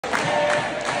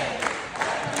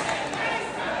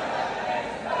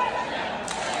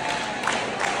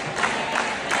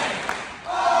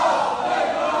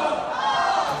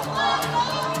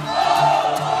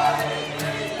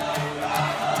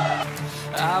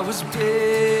I was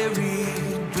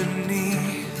buried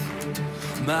beneath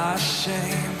my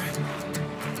shame.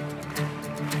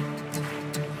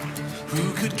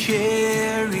 Who could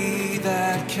carry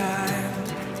that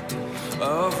kind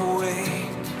of weight?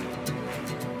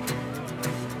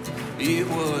 It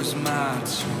was my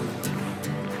turn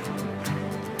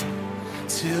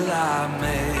till I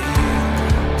made.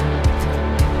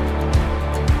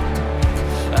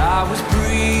 I was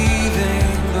breathing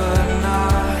but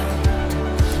not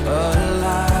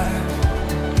alive.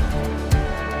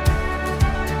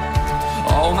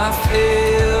 All my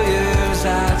failures I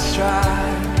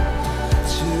tried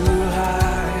to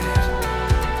hide.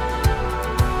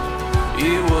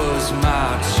 It was my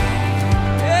turn,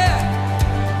 yeah,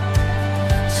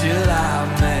 till I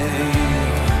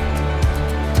made.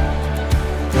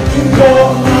 You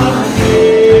got my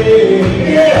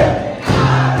name, yeah.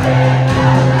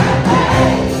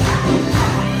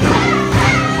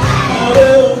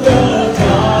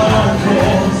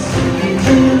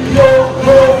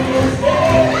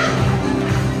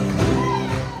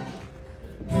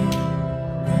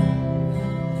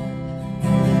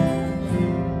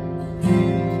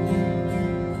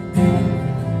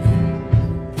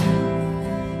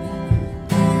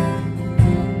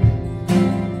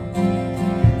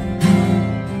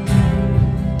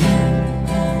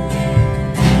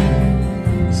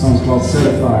 The song's called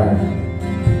Set Fire.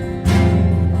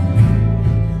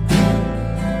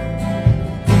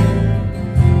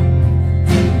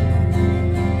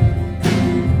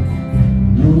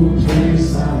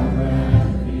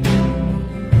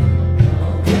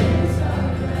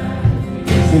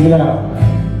 Sing it out.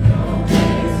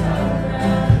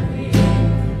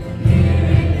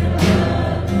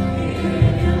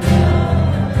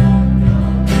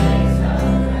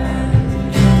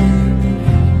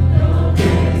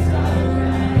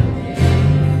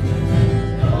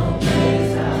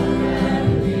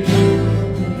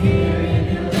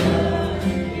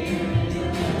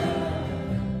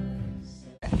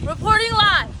 Reporting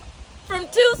live from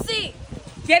 2C.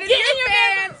 Get in your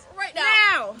vans right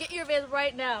now. Get your vans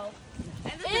right now.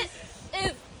 And It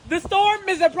is the storm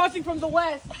is approaching from the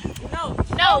west. no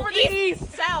Over the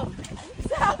east. south,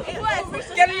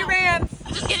 west. Get in your vans.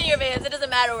 Just get in your vans. It doesn't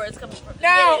matter where it's coming from.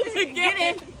 Now. Get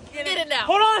in. Get in now.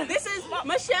 Hold on. This is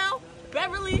Michelle,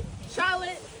 Beverly,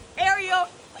 Charlotte, Ariel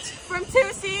from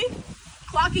 2C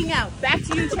clocking out. Back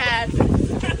to you, Chad.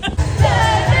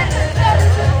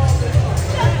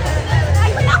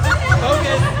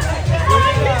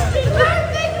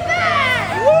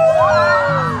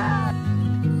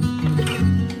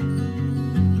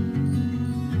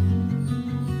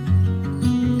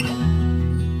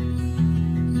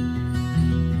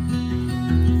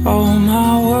 All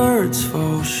my words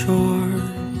fall short.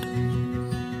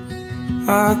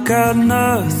 I got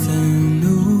nothing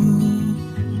new.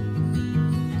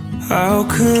 How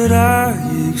could I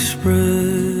express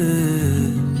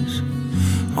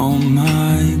all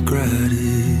my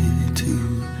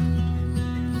gratitude?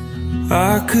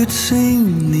 I could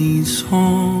sing these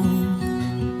songs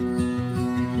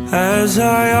as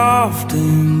I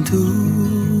often do,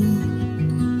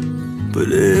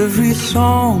 but every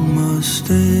song must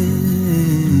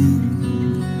end,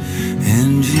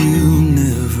 and you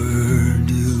never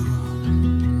do.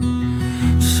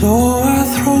 So I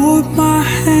throw up my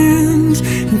hands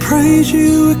and praise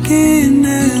you again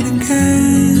and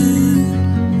again,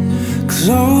 'cause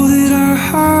all that I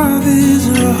have is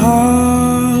a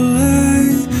hallelujah,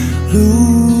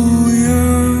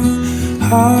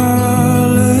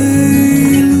 hallelujah.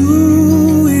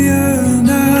 And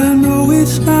I know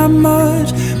it's not much,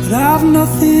 but I've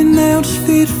nothing else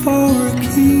fit for a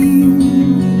king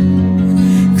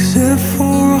except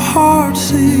for a heart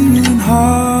singing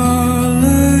hallelujah,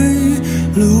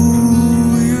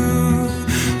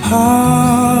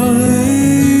 hallelujah.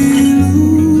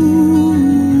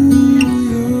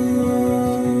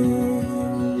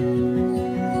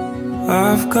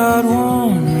 I've got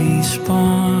one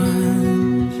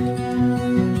response,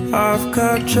 I've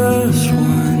got just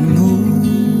one move.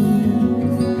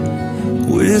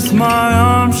 With my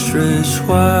arms stretched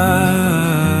wide,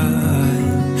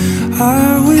 I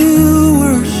will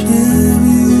worship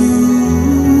you.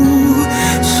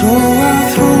 So I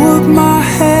throw up my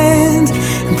hands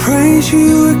and praise you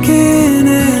again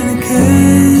and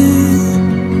again,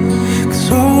 'cause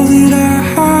all that I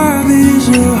have is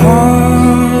a hallelujah,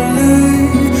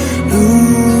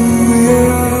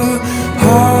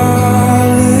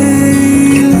 hallelujah.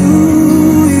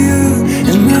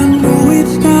 And I know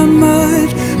it's not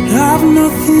much, but I've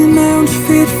nothing else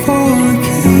fit for